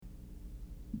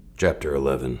Chapter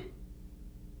 11.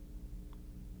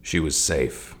 She was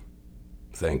safe.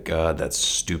 Thank God that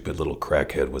stupid little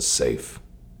crackhead was safe.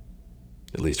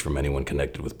 At least from anyone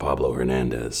connected with Pablo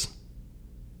Hernandez.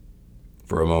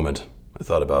 For a moment, I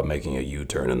thought about making a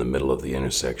U-turn in the middle of the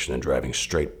intersection and driving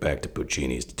straight back to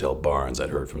Puccini's to tell Barnes I'd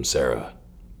heard from Sarah.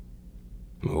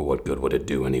 Oh, what good would it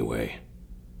do anyway?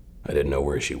 I didn't know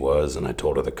where she was, and I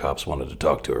told her the cops wanted to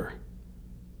talk to her.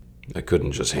 I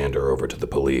couldn't just hand her over to the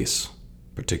police,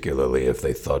 particularly if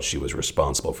they thought she was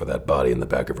responsible for that body in the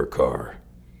back of her car.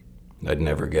 I'd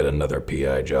never get another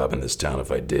PI job in this town if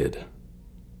I did.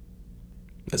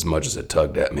 As much as it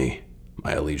tugged at me,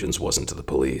 my allegiance wasn't to the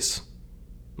police.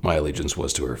 My allegiance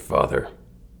was to her father,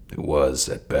 who was,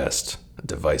 at best, a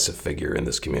divisive figure in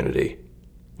this community,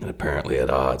 and apparently at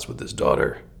odds with his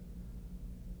daughter.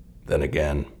 Then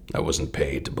again, I wasn't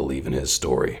paid to believe in his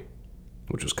story,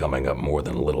 which was coming up more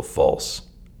than a little false.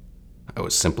 I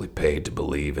was simply paid to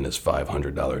believe in his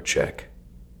 $500 check,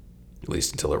 at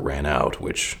least until it ran out,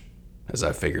 which, as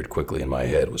I figured quickly in my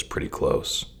head, was pretty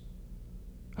close.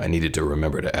 I needed to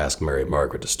remember to ask Mary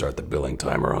Margaret to start the billing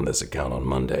timer on this account on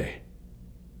Monday.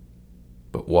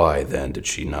 But why, then, did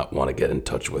she not want to get in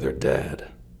touch with her dad?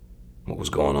 What was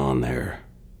going on there?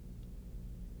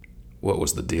 What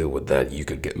was the deal with that "you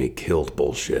could get me killed"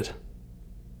 bullshit?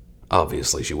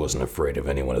 Obviously, she wasn't afraid of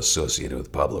anyone associated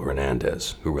with Pablo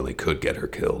Hernandez, who really could get her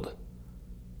killed.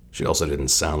 She also didn't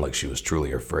sound like she was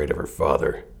truly afraid of her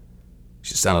father.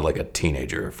 She sounded like a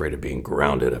teenager afraid of being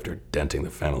grounded after denting the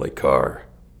family car.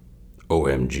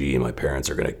 OMG, my parents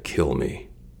are gonna kill me.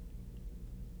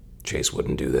 Chase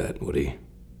wouldn't do that, would he?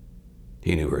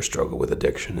 He knew her struggle with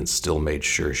addiction and still made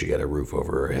sure she had a roof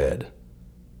over her head,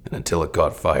 and until it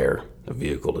caught fire, a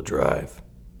vehicle to drive.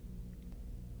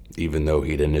 Even though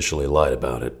he'd initially lied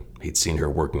about it, he'd seen her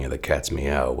working at the Cat's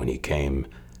Meow when he came,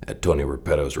 at Tony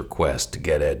Repetto's request, to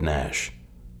get Ed Nash.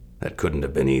 That couldn't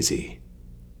have been easy.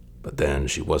 But then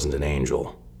she wasn't an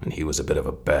angel, and he was a bit of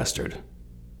a bastard.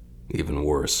 Even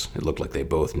worse, it looked like they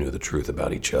both knew the truth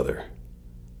about each other.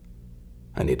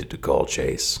 I needed to call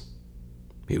Chase.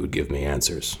 He would give me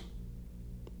answers.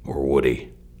 Or would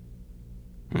he?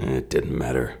 It didn't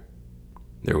matter.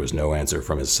 There was no answer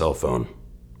from his cell phone,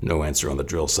 no answer on the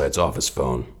drill site's office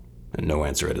phone, and no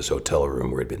answer at his hotel room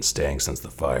where he'd been staying since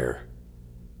the fire.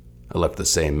 I left the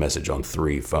same message on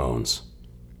 3 phones.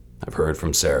 I've heard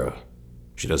from Sarah.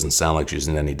 She doesn't sound like she's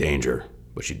in any danger,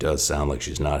 but she does sound like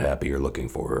she's not happy you're looking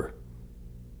for her.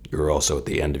 You're also at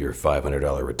the end of your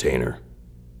 $500 retainer.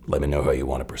 Let me know how you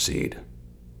want to proceed.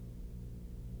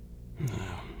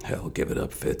 Hell, give it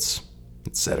up, Fitz.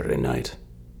 It's Saturday night.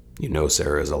 You know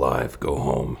Sarah is alive. Go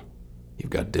home. You've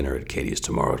got dinner at Katie's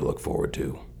tomorrow to look forward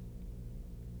to.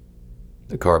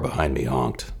 The car behind me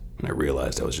honked, and I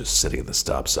realized I was just sitting at the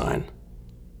stop sign.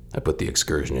 I put the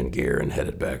excursion in gear and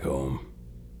headed back home.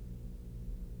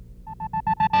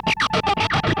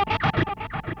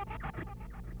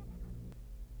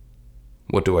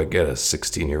 What do I get a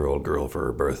 16-year-old girl for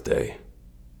her birthday?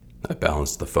 I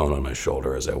balanced the phone on my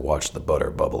shoulder as I watched the butter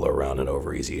bubble around an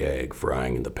over-easy egg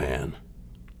frying in the pan.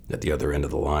 At the other end of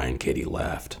the line, Katie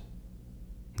laughed.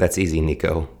 That's easy,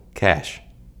 Nico. Cash.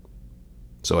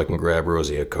 So I can grab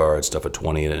Rosie a card, stuff a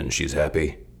 20 in it, and she's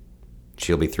happy?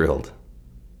 She'll be thrilled.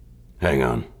 Hang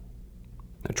on.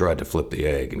 I tried to flip the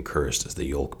egg and cursed as the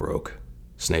yolk broke,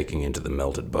 snaking into the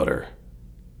melted butter.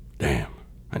 Damn,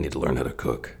 I need to learn how to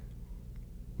cook.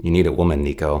 You need a woman,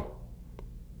 Nico.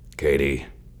 Katie.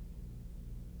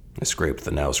 I scraped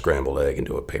the now scrambled egg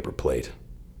into a paper plate.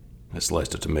 I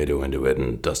sliced a tomato into it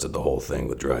and dusted the whole thing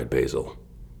with dried basil.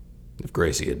 If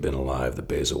Gracie had been alive, the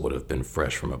basil would have been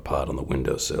fresh from a pot on the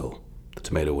windowsill. The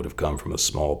tomato would have come from a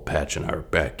small patch in our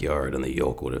backyard, and the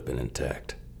yolk would have been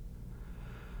intact.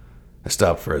 I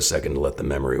stopped for a second to let the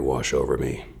memory wash over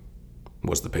me.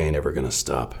 Was the pain ever going to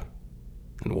stop?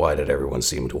 And why did everyone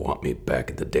seem to want me back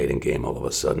at the dating game all of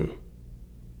a sudden?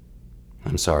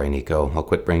 I'm sorry, Nico. I'll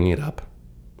quit bringing it up.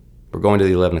 We're going to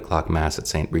the 11 o'clock Mass at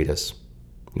St. Rita's.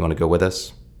 You want to go with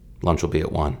us? Lunch will be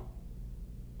at 1.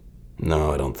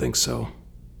 No, I don't think so.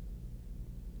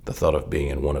 The thought of being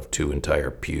in one of 2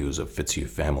 entire pews of Fitzhugh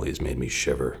families made me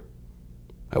shiver.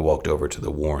 I walked over to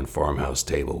the worn farmhouse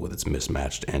table with its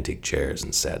mismatched antique chairs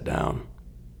and sat down.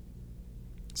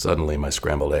 Suddenly, my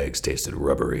scrambled eggs tasted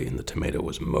rubbery and the tomato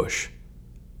was mush.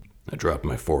 I dropped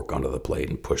my fork onto the plate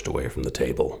and pushed away from the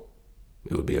table.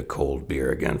 It would be a cold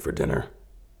beer again for dinner.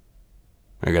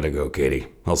 I gotta go, Katie.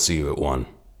 I'll see you at 1.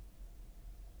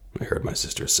 I heard my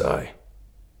sister sigh.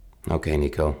 Okay,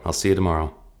 Nico. I'll see you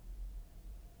tomorrow.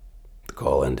 The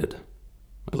call ended.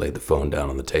 I laid the phone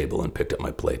down on the table and picked up my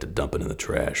plate to dump it in the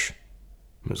trash.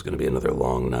 It was going to be another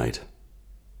long night.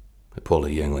 I pulled a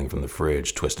Yingling from the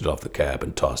fridge, twisted off the cap,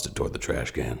 and tossed it toward the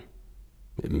trash can.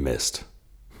 It missed.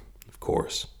 Of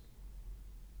course.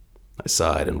 I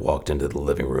sighed and walked into the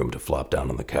living room to flop down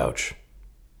on the couch.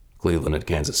 Cleveland and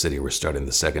Kansas City were starting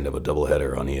the second of a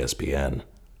doubleheader on ESPN.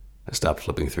 I stopped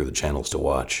flipping through the channels to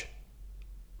watch.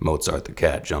 Mozart the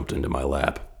cat jumped into my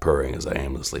lap, purring as I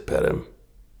aimlessly pet him.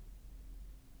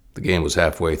 The game was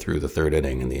halfway through the third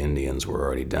inning, and the Indians were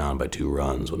already down by 2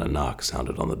 runs when a knock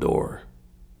sounded on the door.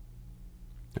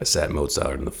 I sat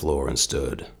Mozart on the floor and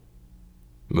stood.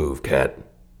 "Move, cat.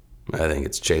 I think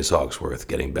it's Chase Hawksworth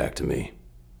getting back to me."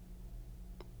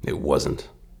 It wasn't.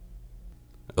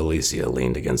 Alicia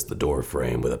leaned against the door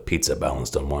frame with a pizza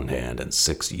balanced on one hand and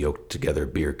 6 yoked-together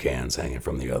beer cans hanging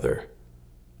from the other.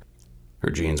 Her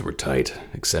jeans were tight,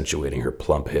 accentuating her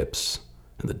plump hips,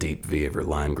 and the deep V of her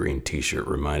lime green t-shirt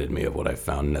reminded me of what I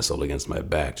found nestled against my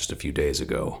back just a few days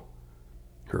ago.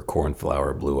 Her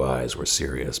cornflower blue eyes were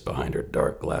serious behind her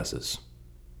dark glasses.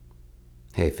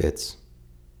 "Hey, Fitz."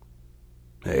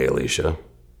 "Hey, Alicia."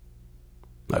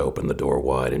 I opened the door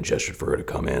wide and gestured for her to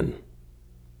come in.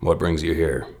 "What brings you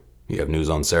here? You have news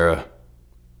on Sarah?"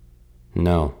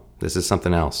 "No, this is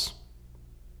something else.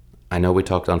 I know we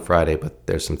talked on Friday, but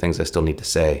there's some things I still need to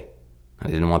say. I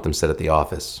didn't want them said at the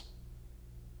office."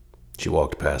 She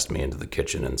walked past me into the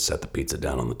kitchen and set the pizza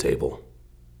down on the table.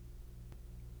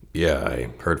 "Yeah,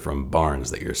 I heard from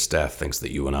Barnes that your staff thinks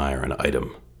that you and I are an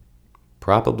item."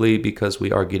 "Probably because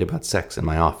we argued about sex in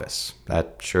my office.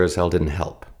 That sure as hell didn't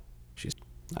help."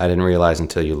 "I didn't realize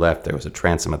until you left there was a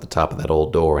transom at the top of that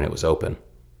old door and it was open.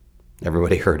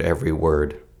 Everybody heard every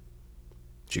word."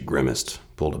 She grimaced,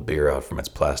 pulled a beer out from its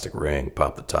plastic ring,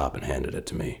 popped the top, and handed it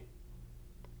to me.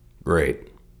 "Great."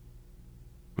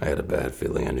 I had a bad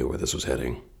feeling I knew where this was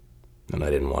heading, and I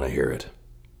didn't want to hear it.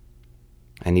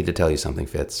 "I need to tell you something,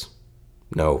 Fitz."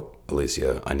 "No,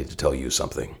 Alicia, I need to tell you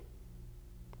something."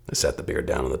 I set the beer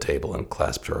down on the table and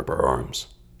clasped her up her arms.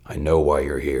 "I know why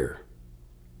you're here."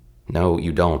 "No,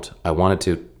 you don't. I wanted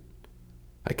to—"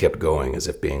 I kept going as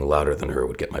if being louder than her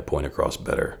would get my point across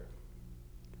better.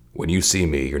 "When you see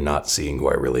me, you're not seeing who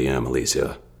I really am,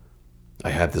 Alicia. I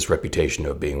have this reputation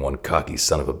of being one cocky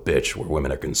son of a bitch where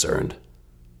women are concerned.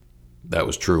 That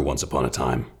was true once upon a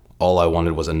time. All I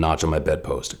wanted was a notch on my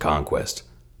bedpost, a conquest,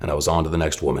 and I was on to the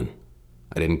next woman.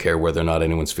 I didn't care whether or not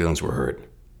anyone's feelings were hurt.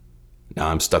 Now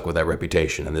I'm stuck with that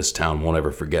reputation, and this town won't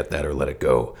ever forget that or let it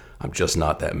go. I'm just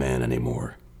not that man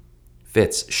anymore."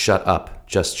 "Fitz, shut up.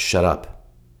 Just shut up."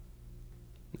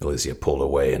 Alicia pulled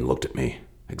away and looked at me,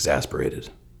 exasperated.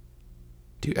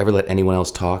 "Do you ever let anyone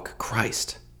else talk?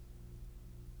 Christ."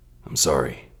 "I'm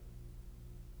sorry."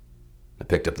 I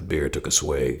picked up the beer, took a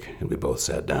swig, and we both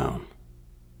sat down.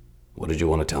 "What did you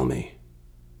want to tell me?"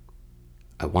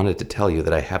 "I wanted to tell you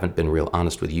that I haven't been real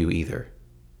honest with you either."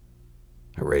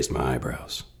 I raised my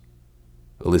eyebrows.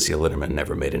 Alicia Litterman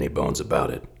never made any bones about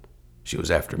it. She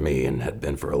was after me and had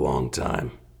been for a long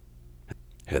time.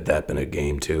 Had that been a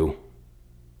game, too?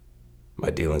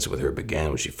 My dealings with her began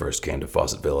when she first came to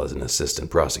Fawcettville as an assistant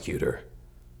prosecutor.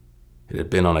 It had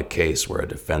been on a case where a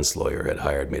defense lawyer had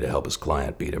hired me to help his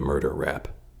client beat a murder rap.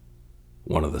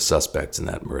 One of the suspects in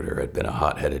that murder had been a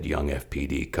hot-headed young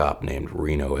FPD cop named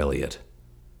Reno Elliott.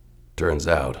 Turns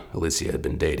out, Alicia had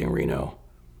been dating Reno.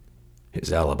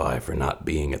 His alibi for not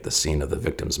being at the scene of the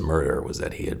victim's murder was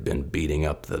that he had been beating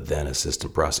up the then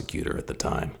assistant prosecutor at the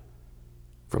time.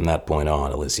 From that point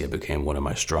on, Alicia became one of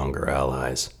my stronger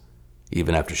allies,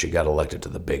 even after she got elected to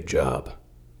the big job.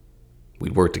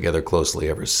 We'd worked together closely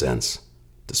ever since,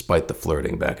 despite the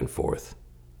flirting back and forth.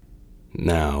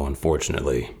 Now,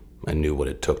 unfortunately, I knew what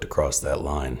it took to cross that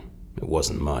line. It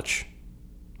wasn't much,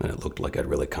 and it looked like I'd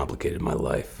really complicated my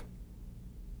life.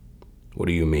 "What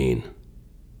do you mean?"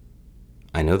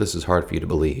 "I know this is hard for you to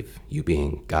believe, you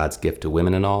being God's gift to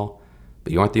women and all,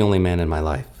 but you aren't the only man in my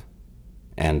life.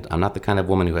 And I'm not the kind of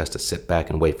woman who has to sit back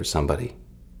and wait for somebody.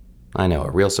 I know,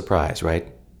 a real surprise,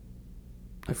 right?"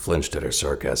 I flinched at her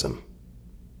sarcasm.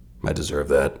 "I deserve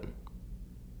that."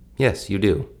 "Yes, you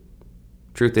do.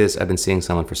 Truth is, I've been seeing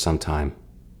someone for some time.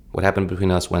 What happened between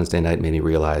us Wednesday night made me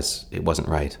realize it wasn't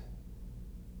right."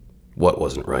 "What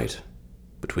wasn't right?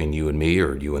 Between you and me,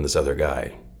 or you and this other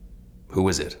guy? Who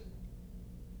is it?"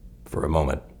 For a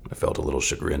moment, I felt a little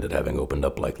chagrined at having opened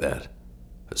up like that,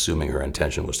 assuming her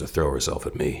intention was to throw herself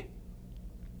at me.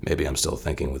 Maybe I'm still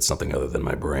thinking with something other than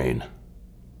my brain.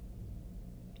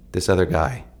 "This other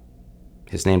guy.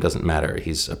 His name doesn't matter.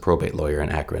 He's a probate lawyer in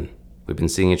Akron. We've been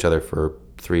seeing each other for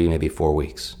 3, maybe 4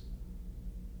 weeks.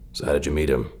 So how did you meet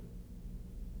him?"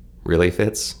 "Really,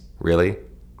 Fitz? Really?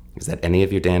 Is that any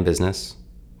of your damn business?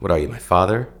 What are you, my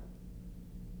father?"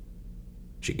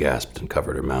 She gasped and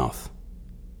covered her mouth.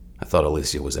 I thought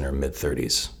Alicia was in her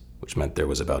mid-30s, which meant there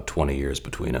was about 20 years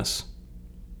between us.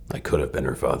 I could have been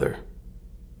her father.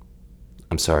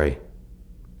 I'm sorry.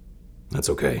 That's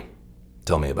okay.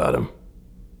 Tell me about him.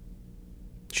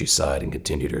 She sighed and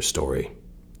continued her story.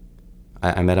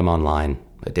 I met him online,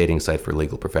 a dating site for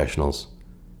legal professionals.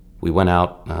 We went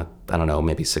out,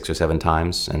 maybe 6 or 7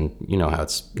 times, and you know how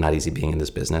it's not easy being in this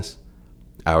business.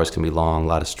 Hours can be long, a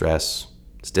lot of stress.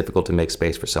 It's difficult to make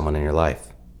space for someone in your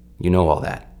life. You know all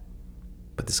that.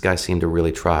 But this guy seemed to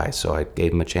really try, so I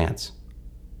gave him a chance.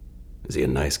 Is he a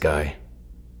nice guy?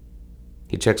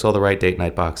 He checks all the right date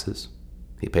night boxes.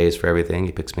 He pays for everything.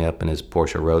 He picks me up in his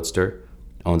Porsche Roadster,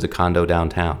 owns a condo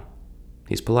downtown.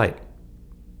 He's polite.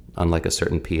 Unlike a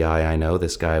certain PI I know,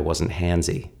 this guy wasn't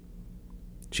handsy.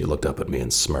 She looked up at me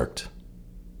and smirked.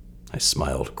 I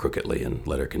smiled crookedly and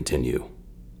let her continue.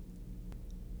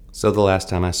 So the last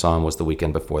time I saw him was the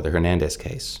weekend before the Hernandez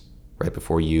case, right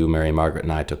before you, Mary Margaret,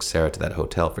 and I took Sarah to that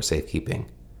hotel for safekeeping.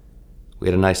 We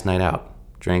had a nice night out,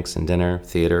 drinks and dinner,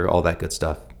 theater, all that good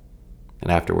stuff.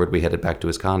 And afterward, we headed back to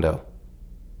his condo.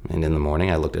 And in the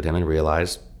morning, I looked at him and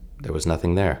realized there was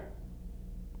nothing there.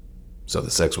 So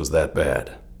the sex was that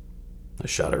bad? I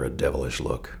shot her a devilish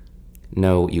look.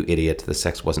 No, you idiot, the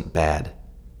sex wasn't bad.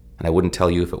 And I wouldn't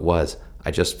tell you if it was.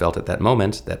 I just felt at that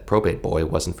moment that probate boy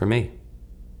wasn't for me.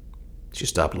 She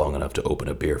stopped long enough to open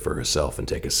a beer for herself and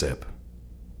take a sip.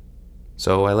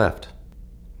 So I left.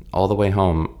 All the way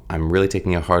home, I'm really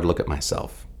taking a hard look at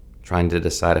myself, trying to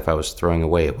decide if I was throwing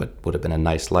away what would have been a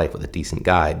nice life with a decent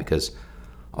guy, because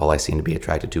all I seem to be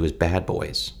attracted to is bad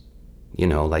boys. You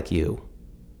know, like you.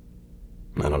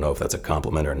 I don't know if that's a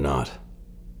compliment or not.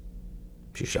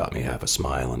 She shot me half a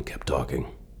smile and kept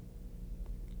talking.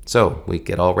 So, we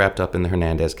get all wrapped up in the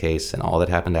Hernandez case and all that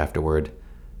happened afterward.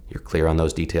 You're clear on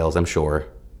those details, I'm sure.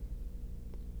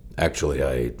 Actually,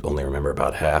 I only remember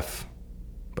about half,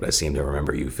 but I seem to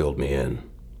remember you filled me in.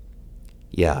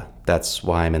 Yeah, that's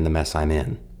why I'm in the mess I'm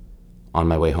in. On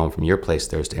my way home from your place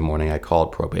Thursday morning, I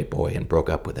called Probate Boy and broke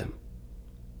up with him.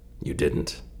 You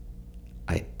didn't?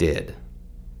 I did.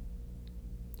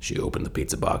 She opened the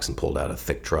pizza box and pulled out a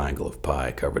thick triangle of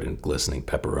pie covered in glistening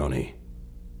pepperoni.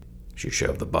 She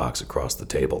shoved the box across the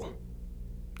table.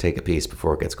 Take a piece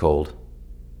before it gets cold.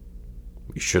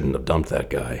 You shouldn't have dumped that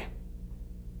guy.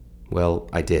 Well,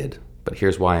 I did, but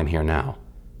here's why I'm here now.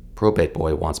 Probate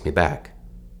Boy wants me back.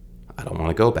 I don't want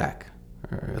to go back,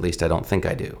 or at least I don't think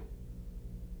I do.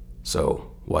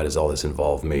 So, why does all this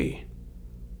involve me?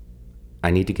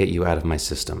 I need to get you out of my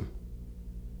system.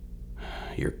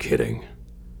 You're kidding.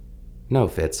 No,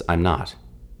 Fitz, I'm not.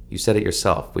 You said it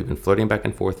yourself. We've been flirting back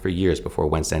and forth for years before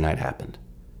Wednesday night happened.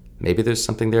 Maybe there's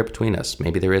something there between us,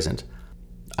 maybe there isn't.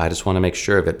 I just want to make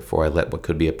sure of it before I let what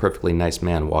could be a perfectly nice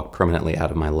man walk permanently out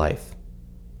of my life.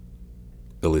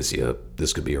 Alicia,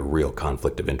 this could be a real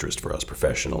conflict of interest for us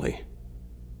professionally.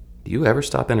 Do you ever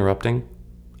stop interrupting?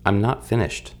 I'm not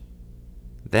finished.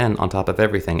 Then, on top of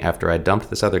everything, after I dumped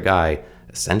this other guy,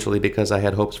 essentially because I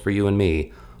had hopes for you and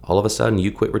me, all of a sudden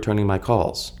you quit returning my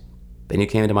calls. Then you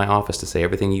came into my office to say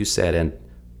everything you said and,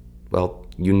 well,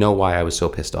 you know why I was so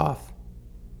pissed off.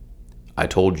 I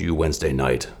told you Wednesday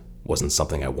night wasn't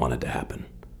something I wanted to happen.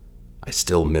 I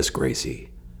still miss Gracie,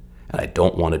 and I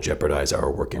don't want to jeopardize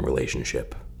our working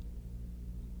relationship.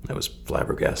 I was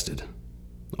flabbergasted,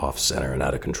 off-center and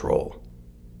out of control.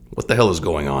 What the hell is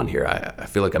going on here? I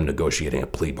feel like I'm negotiating a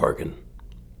plea bargain.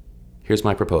 Here's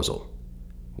my proposal.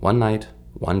 1 night,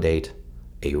 1 date,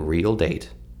 a real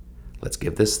date. Let's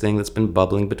give this thing that's been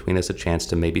bubbling between us a chance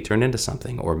to maybe turn into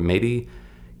something, or maybe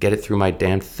get it through my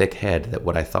damn thick head that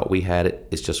what I thought we had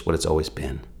is just what it's always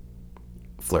been.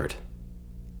 Flirt.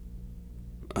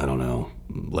 I don't know.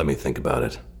 Let me think about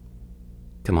it.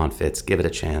 Come on, Fitz, give it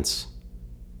a chance.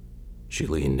 She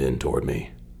leaned in toward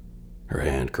me. Her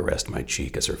hand caressed my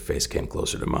cheek as her face came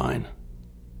closer to mine.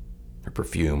 Her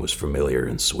perfume was familiar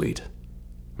and sweet,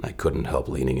 and I couldn't help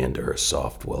leaning into her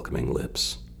soft, welcoming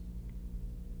lips.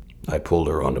 I pulled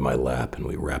her onto my lap and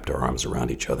we wrapped our arms around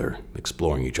each other,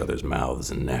 exploring each other's mouths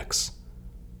and necks.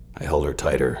 I held her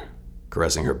tighter,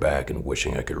 caressing her back and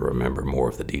wishing I could remember more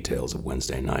of the details of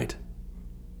Wednesday night.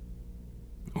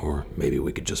 Or maybe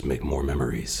we could just make more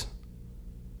memories.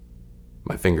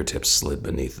 My fingertips slid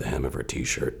beneath the hem of her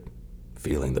t-shirt,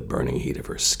 feeling the burning heat of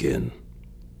her skin.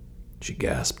 She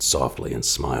gasped softly and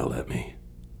smiled at me.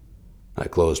 I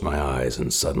closed my eyes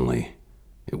and suddenly,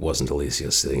 it wasn't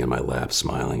Alicia sitting in my lap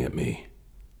smiling at me.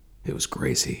 It was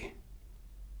Gracie.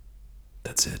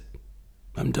 That's it.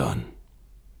 I'm done.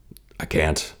 I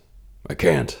can't.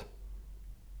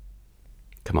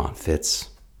 Come on, Fitz.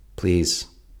 Please.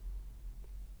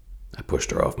 I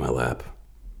pushed her off my lap.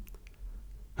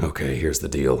 Okay, here's the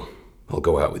deal. I'll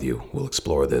go out with you. We'll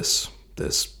explore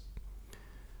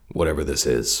whatever this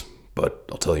is. But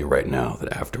I'll tell you right now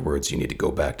that afterwards you need to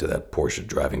go back to that Porsche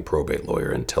driving probate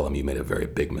lawyer and tell him you made a very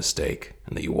big mistake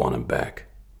and that you want him back.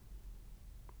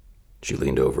 She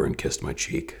leaned over and kissed my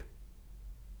cheek.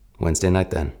 Wednesday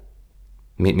night then.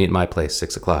 Meet me at my place,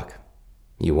 6 o'clock.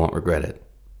 You won't regret it.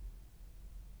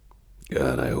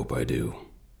 God, I hope I do.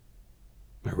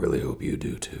 I really hope you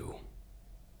do too.